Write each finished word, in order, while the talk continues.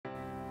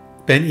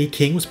Ben E.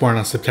 King was born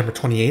on September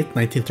 28,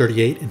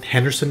 1938 in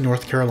Henderson,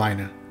 North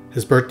Carolina.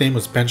 His birth name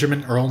was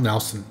Benjamin Earl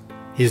Nelson.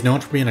 He is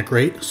known for being a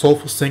great,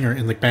 soulful singer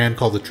in the band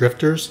called the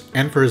Drifters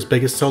and for his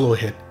biggest solo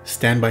hit,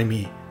 Stand By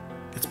Me.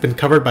 It's been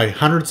covered by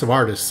hundreds of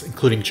artists,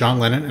 including John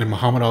Lennon and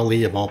Muhammad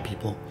Ali of all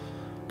people.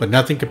 But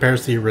nothing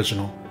compares to the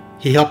original.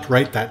 He helped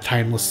write that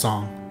timeless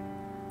song.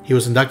 He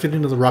was inducted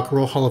into the Rock and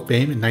Roll Hall of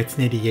Fame in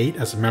 1988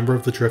 as a member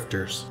of the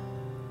Drifters.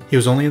 He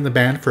was only in the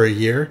band for a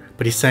year,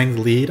 but he sang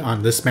the lead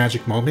on This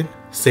Magic Moment,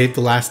 Save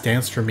the Last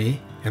Dance for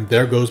Me, and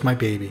There Goes My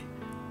Baby.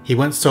 He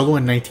went solo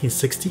in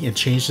 1960 and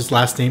changed his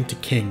last name to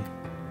King.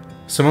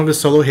 Some of his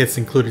solo hits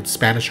included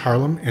Spanish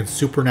Harlem and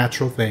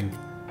Supernatural Thing.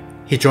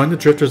 He joined the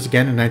Drifters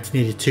again in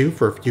 1982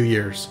 for a few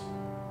years.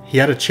 He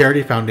had a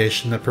charity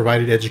foundation that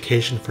provided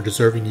education for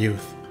deserving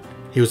youth.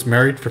 He was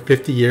married for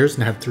 50 years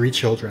and had 3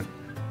 children.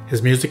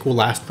 His music will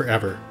last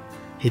forever.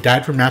 He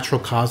died from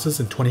natural causes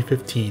in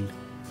 2015.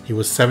 He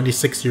was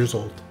 76 years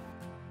old.